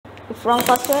If wrong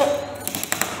password,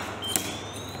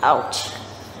 ouch.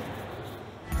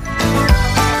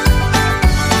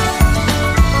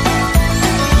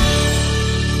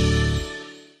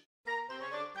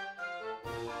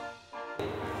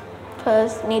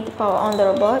 First, need to power on the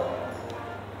robot.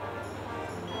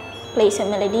 Place a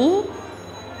melody.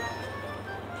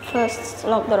 First,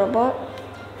 lock the robot.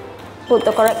 Put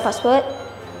the correct password.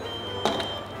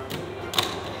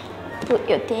 Put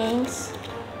your things.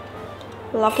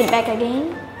 Lock it back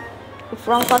again. If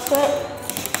wrong password,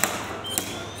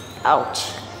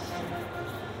 ouch.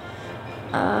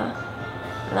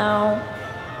 Now,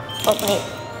 open it.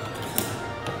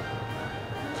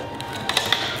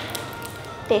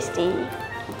 Tasty.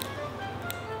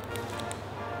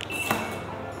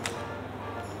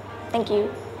 Thank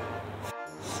you.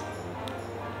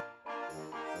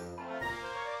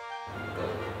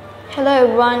 Hello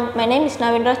everyone, my name is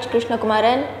Navinraj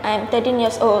Krishnakumaran. I am 13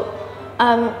 years old.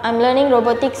 I'm learning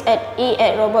robotics at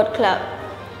eRobotclub,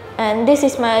 and this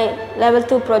is my level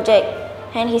 2 project,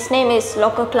 and his name is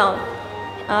Locker Clown.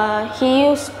 He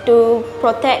used to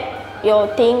protect your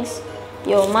things,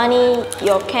 your money,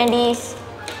 your candies,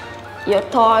 your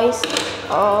toys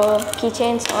or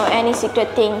keychains or any secret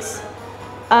things.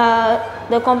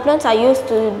 The components I used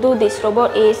to do this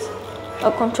robot is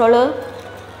a controller,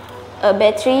 a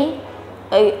battery,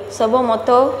 a servo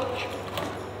motor,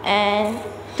 and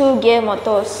 2 gear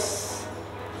motors.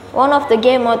 One of the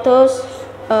gear motors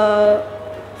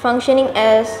functioning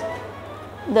as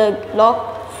the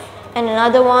lock, and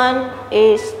another one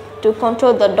is to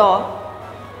control the door,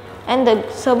 and the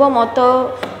servo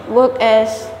motor work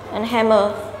as a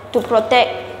hammer to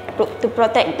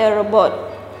protect the robot.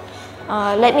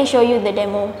 Let me show you the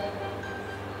demo.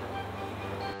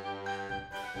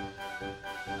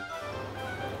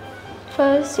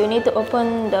 First, you need to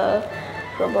open the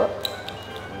robot.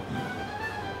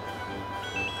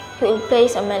 You will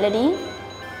place a melody.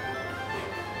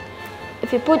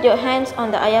 If you put your hands on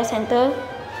the IR center,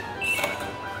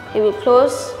 it will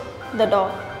close the door.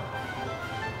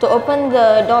 To open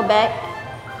the door back,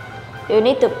 you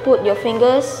need to put your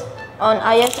fingers on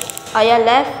IR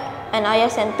left and IR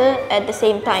center at the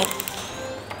same time.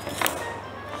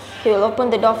 He will open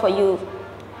the door for you.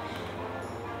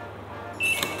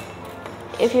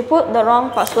 If you put the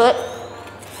wrong password,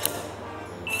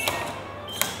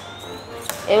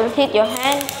 it will hit your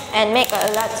hand and make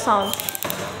a loud sound.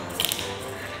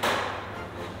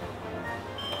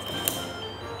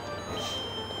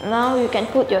 Now you can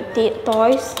put your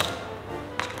toys,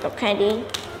 your candy,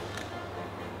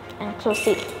 and close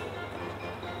it.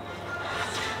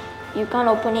 You can't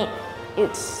open it,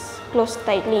 it's closed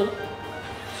tightly.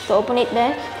 To open it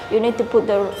back, you need to put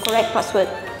the correct password.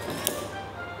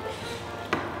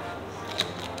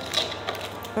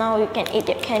 Now you can eat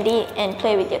your candy and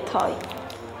play with your toy.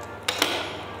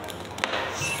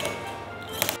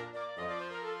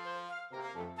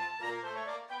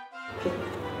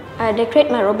 I decorate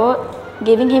my robot,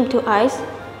 giving him 2 eyes,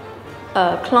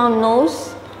 a clown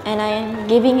nose, and I am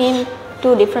giving him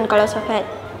 2 different colors of head.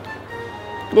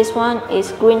 This one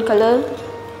is green color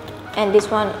and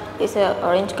this one is a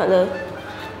orange color.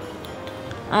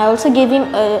 I also give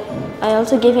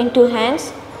him 2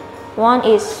 hands. One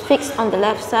is fixed on the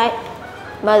left side,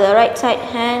 but the right side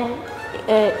hand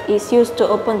is used to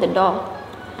open the door.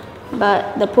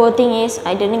 But the poor thing is,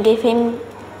 I didn't give him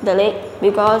the leg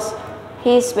because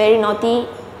he's very naughty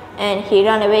and he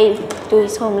ran away to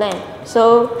his homeland.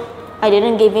 So I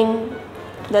didn't give him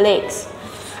the legs.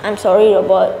 I'm sorry,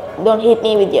 robot. Don't hit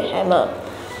me with your hammer.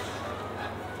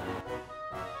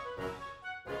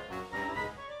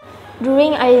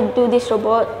 During I do this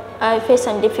robot, I face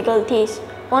some difficulties.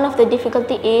 One of the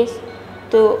difficulty is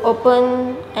to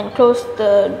open and close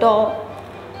the door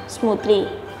smoothly.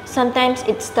 Sometimes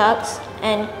it stucks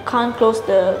and can't close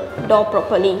the door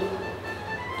properly.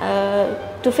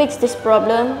 To fix this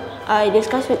problem, I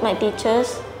discussed with my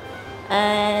teachers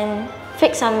and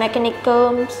fix some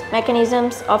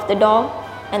mechanisms of the door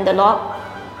and the lock.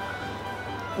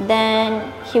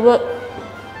 Then he worked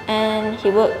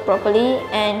properly,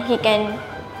 and he can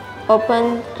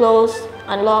open, close,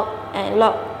 unlock and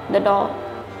lock the door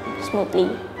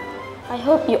smoothly. I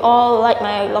hope you all like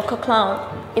my locker clown.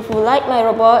 If you like my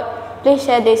robot, please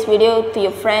share this video to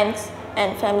your friends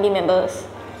and family members.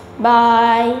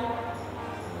 Bye!